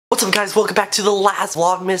What's up guys, welcome back to the last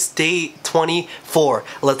Vlogmas day 24.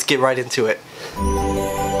 Let's get right into it.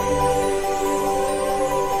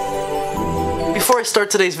 Before I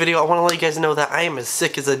start today's video, I want to let you guys know that I am as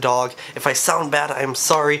sick as a dog. If I sound bad, I am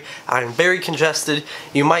sorry. I am very congested.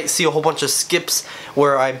 You might see a whole bunch of skips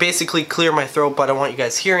where I basically clear my throat, but I don't want you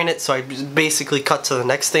guys hearing it, so I basically cut to the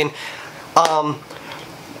next thing.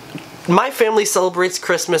 My family celebrates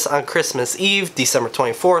Christmas on Christmas Eve, December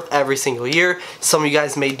 24th, every single year. Some of you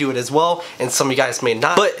guys may do it as well, and some of you guys may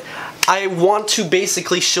not. But I want to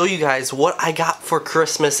basically show you guys what I got for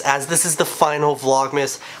Christmas, as this is the final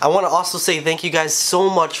Vlogmas. I want to also say thank you guys so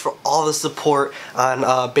much for all the support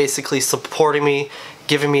on basically supporting me,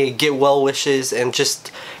 giving me get well wishes, and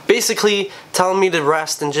just basically telling me to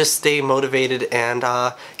rest and just stay motivated. And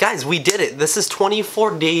guys, we did it. This is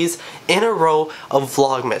 24 days in a row of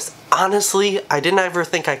Vlogmas. Honestly, I didn't ever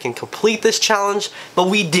think I can complete this challenge, but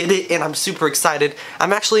we did it and I'm super excited.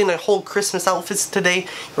 I'm actually in a whole Christmas outfits today.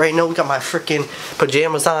 Right now we got my freaking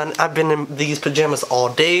pajamas on. I've been in these pajamas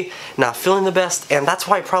all day, not feeling the best, and that's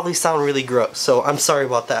why I probably sound really gross, so I'm sorry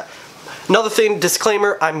about that. Another thing,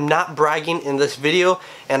 disclaimer, I'm not bragging in this video,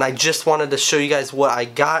 and I just wanted to show you guys what I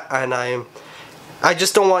got, and I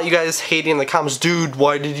just don't want you guys hating in the comments, dude,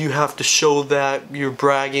 why did you have to show that you're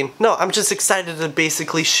bragging? No, I'm just excited to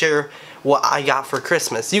basically share what I got for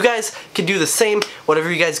Christmas. You guys can do the same.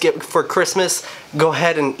 Whatever you guys get for Christmas, go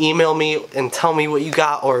ahead and email me and tell me what you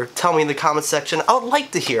got, or tell me in the comment section. I would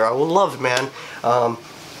like to hear. I would love it, man.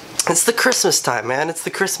 It's the Christmas time, man. It's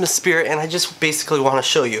the Christmas spirit, and I just basically want to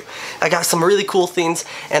show you. I got some really cool things,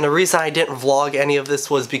 and the reason I didn't vlog any of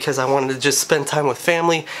this was because I wanted to just spend time with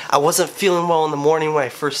family. I wasn't feeling well in the morning when I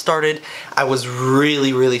first started. I was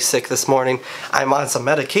really sick this morning. I'm on some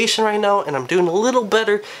medication right now, and I'm doing a little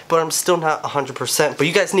better, but I'm still not 100%. But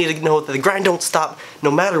you guys need to know that the grind don't stop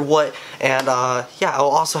no matter what. And yeah,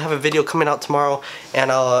 I'll also have a video coming out tomorrow,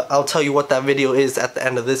 and I'll tell you what that video is at the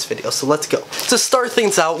end of this video. So let's go. To start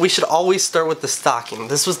things out, we should always start with the stocking.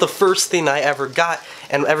 This was the first thing I ever got,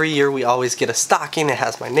 and every year we always get a stocking. It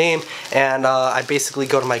has my name, and I basically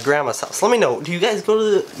go to my grandma's house. Let me know, do you guys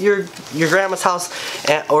go to your grandma's house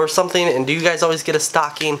or something, and do you guys always get a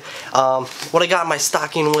stocking? What I got in my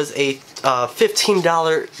stocking was a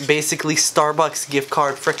 $15 basically Starbucks gift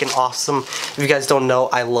card. Freaking awesome. If you guys don't know,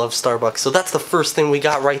 I love Starbucks. So that's the first thing we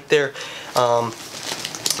got right there.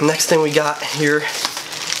 Next thing we got here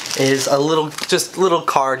is a little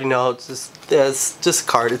card, you know. It's just a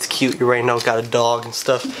card. It's cute. You already know, got a dog and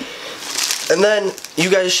stuff. And then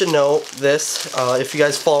you guys should know this. If you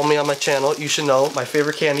guys follow me on my channel, you should know my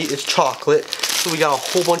favorite candy is chocolate. So we got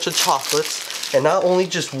a whole bunch of chocolates, and not only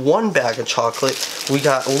just one bag of chocolate, we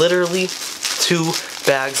got literally 2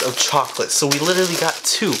 bags of chocolate. So we literally got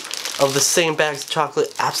 2 of the same bags of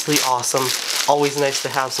chocolate. Absolutely awesome. Always nice to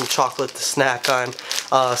have some chocolate to snack on.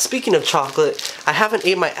 Speaking of chocolate, I haven't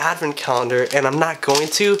ate my advent calendar, and I'm not going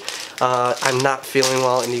to. I'm not feeling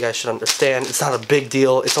well, and you guys should understand. It's not a big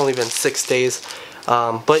deal. It's only been 6 days.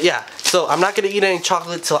 But yeah, so I'm not going to eat any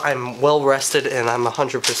chocolate till I'm well rested and I'm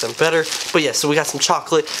 100% better. But yeah, so we got some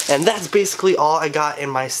chocolate, and that's basically all I got in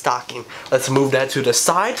my stocking. Let's move that to the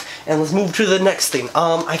side, and let's move to the next thing.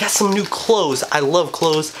 I got some new clothes. I love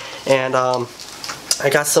clothes, and I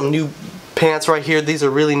got some new pants right here. These are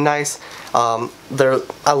really nice.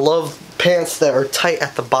 I love pants that are tight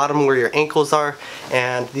at the bottom where your ankles are,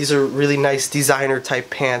 and these are really nice designer type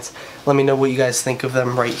pants. Let me know what you guys think of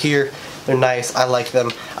them right here. They're nice. I like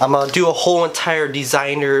them. I'm gonna do a whole entire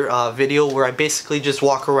designer video where I basically just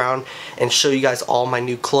walk around and show you guys all my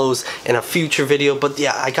new clothes in a future video. But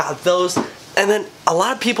yeah, I got those. And then a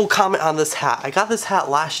lot of people comment on this hat. I got this hat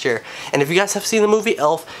last year, and if you guys have seen the movie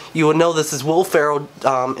Elf, you would know this is Will Ferrell,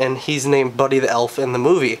 and he's named Buddy the Elf in the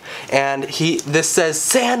movie. And this says,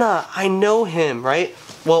 Santa, I know him, right?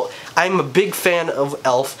 Well, I'm a big fan of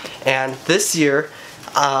Elf, and this year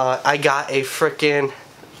I got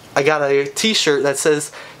a t-shirt that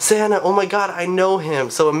says, Santa, oh my god, I know him.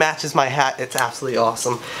 So it matches my hat. It's absolutely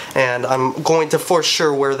awesome. And I'm going to for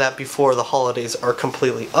sure wear that before the holidays are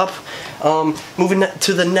completely up. Moving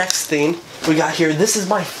to the next thing we got here. This is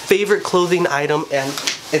my favorite clothing item, and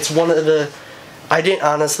it's one of the... I didn't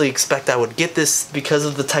honestly expect I would get this because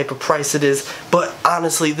of the type of price it is. But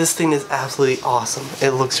honestly, this thing is absolutely awesome.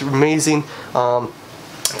 It looks amazing.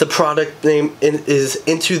 The product name is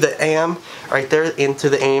Into the Am, right there, Into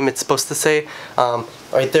the Aim, it's supposed to say.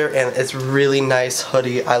 right there, and it's really nice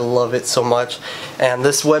hoodie. I love it so much. And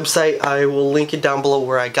this website, I will link it down below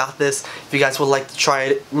where I got this. If you guys would like to try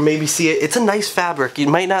it, maybe see it. It's a nice fabric. It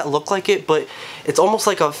might not look like it, but it's almost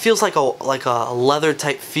like feels like a leather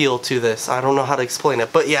type feel to this. I don't know how to explain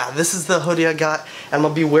it, but yeah, this is the hoodie I got, and I'm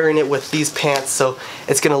gonna be wearing it with these pants, so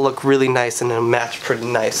it's gonna look really nice and it'll match pretty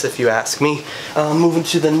nice if you ask me. Moving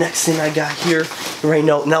to the next thing I got here right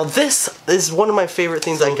now. Now this is one of my favorite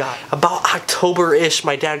things I got. About October-ish,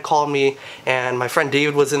 my dad called me, and my friend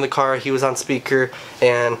David was in the car. He was on speaker,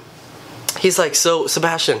 and he's like, "So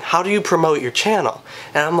Sebastian, how do you promote your channel?"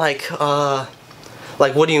 And I'm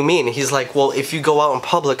like, what do you mean? He's like, well, if you go out in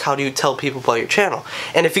public, how do you tell people about your channel?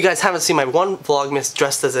 And if you guys haven't seen my one Vlogmas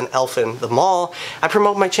dressed as an elf in the mall, I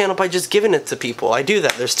promote my channel by just giving it to people. I do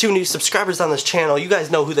that. There's 2 new subscribers on this channel. You guys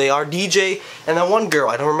know who they are, DJ and that one girl.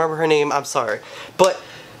 I don't remember her name. I'm sorry. But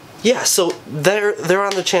yeah, so they're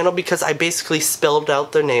on the channel because I basically spelled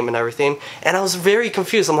out their name and everything, and I was very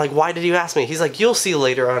confused. I'm like, why did you ask me? He's like, you'll see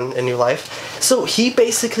later on in your life. So he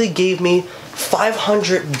basically gave me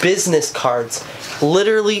 500 business cards.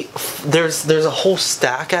 Literally, there's a whole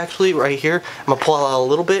stack actually right here. I'm gonna pull out a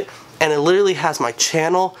little bit, and it literally has my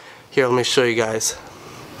channel. Here, let me show you guys.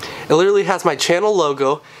 It literally has my channel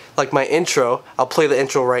logo, like my intro. I'll play the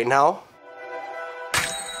intro right now.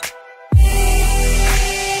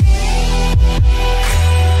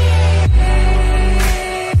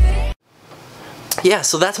 Yeah,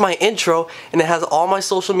 so that's my intro, and it has all my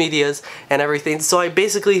social medias and everything. So I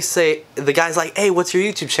basically say, the guy's like, hey, what's your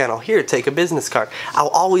YouTube channel? Here, take a business card. I'll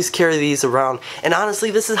always carry these around, and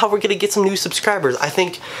honestly, this is how we're gonna get some new subscribers. I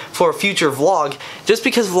think for a future vlog, just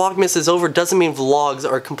because Vlogmas is over doesn't mean vlogs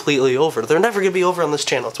are completely over. They're never gonna be over on this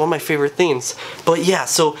channel. It's one of my favorite things. But yeah,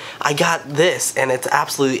 so I got this, and it's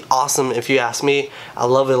absolutely awesome if you ask me. I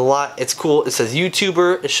love it a lot. It's cool. It says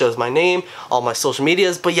YouTuber. It shows my name, all my social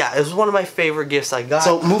medias. But yeah, it was one of my favorite gifts I got.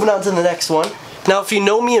 So moving on to the next one. Now, if you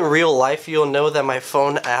know me in real life, you'll know that my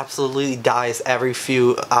phone absolutely dies every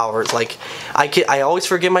few hours. Like, I always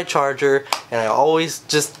forget my charger, and I always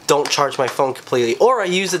just don't charge my phone completely. Or I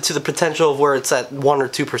use it to the potential of where it's at 1 or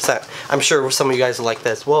 2%. I'm sure some of you guys are like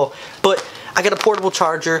that as well. But I got a portable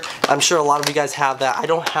charger. I'm sure a lot of you guys have that. I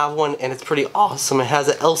don't have one, and it's pretty awesome. It has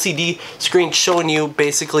an LCD screen showing you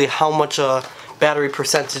basically how much battery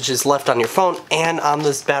percentage is left on your phone, and on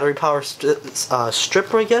this battery power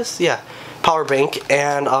strip, I guess, yeah, power bank.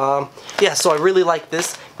 And yeah, so I really like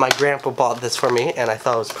this. My grandpa bought this for me, and I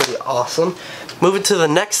thought it was pretty awesome. Moving to the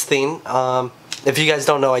next thing, if you guys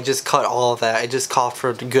don't know, I just cut all of that. I just coughed for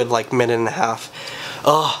a good like minute and a half.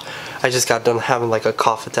 Oh, I just got done having like a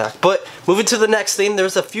cough attack. But moving to the next thing,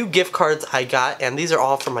 there's a few gift cards I got, and these are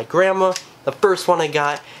all from my grandma. The first one I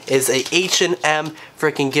got is a H&M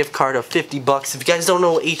freaking gift card of 50 bucks. If you guys don't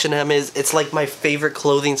know what H&M is, it's like my favorite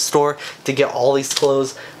clothing store to get all these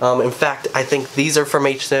clothes. In fact, I think these are from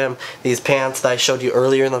H&M, these pants that I showed you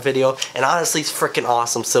earlier in the video, and honestly, it's freaking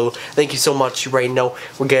awesome. So thank you so much. You already know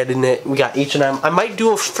we're getting it. We got H&M. I might do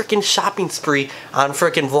a freaking shopping spree on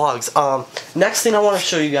freaking vlogs. Next thing I want to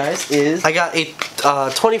show you guys is I got a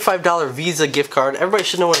 $25 Visa gift card. Everybody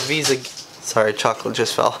should know what a Visa. Sorry, chocolate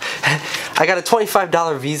just fell. I got a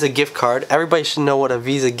 $25 Visa gift card. Everybody should know what a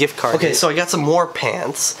Visa gift card is. Okay, so I got some more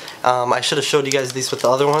pants. I should have showed you guys these with the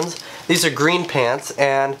other ones. These are green pants,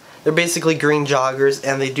 and they're basically green joggers,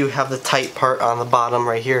 and they do have the tight part on the bottom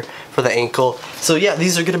right here for the ankle. So yeah,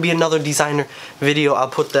 these are going to be another designer video. I'll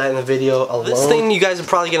put that in the video alone. This thing you guys are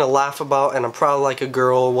probably going to laugh about, and I'm probably like a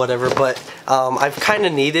girl or whatever, but I've kind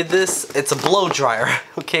of needed this. It's a blow dryer,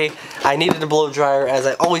 okay? I needed a blow dryer as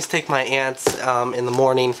I always take my aunt's in the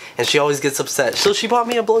morning, and she always gets upset. So she bought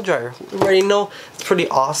me a blow dryer. You already know it's pretty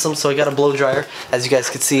awesome. So I got a blow dryer, as you guys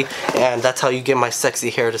can see, and that's how you get my sexy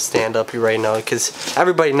hair to stand up. You already know, because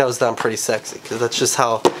everybody knows that I'm pretty sexy, because that's just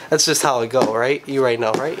how it go, right? You already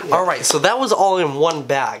know, right? Yeah. Alright, so that was all in one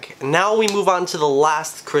bag. Now we move on to the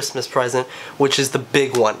last Christmas present, which is the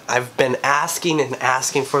big one. I've been asking and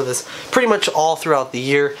asking for this pretty much all throughout the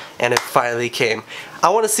year, and it finally came. I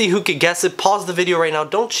want to see who could guess it. Pause the video right now.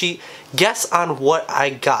 Don't cheat. Guess on what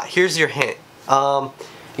I got. Here's your hint.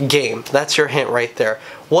 Game. That's your hint right there.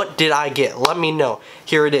 What did I get? Let me know.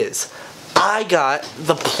 Here it is. I got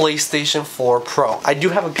the PlayStation 4 Pro. I do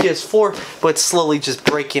have a PS4, but it's slowly just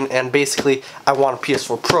breaking, and basically I want a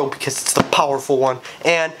PS4 Pro because it's the powerful one.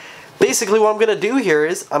 And basically what I'm going to do here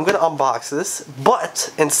is I'm going to unbox this,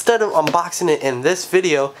 but instead of unboxing it in this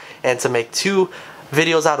video and to make 2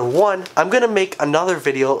 videos out of 1, I'm going to make another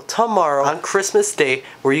video tomorrow on Christmas Day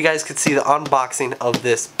where you guys can see the unboxing of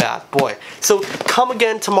this bad boy. So come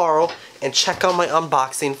again tomorrow and check out my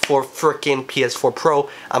unboxing for frickin' PS4 Pro.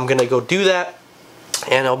 I'm gonna go do that.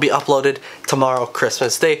 and it'll be uploaded tomorrow,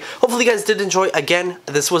 Christmas Day. Hopefully you guys did enjoy. Again,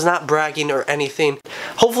 this was not bragging or anything.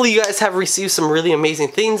 Hopefully you guys have received some really amazing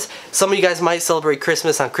things. Some of you guys might celebrate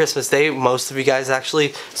Christmas on Christmas Day, most of you guys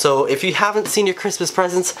actually. So if you haven't seen your Christmas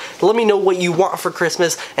presents, let me know what you want for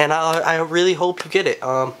Christmas, and I really hope you get it.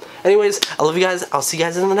 Anyways, I love you guys. I'll see you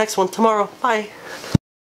guys in the next one tomorrow. Bye.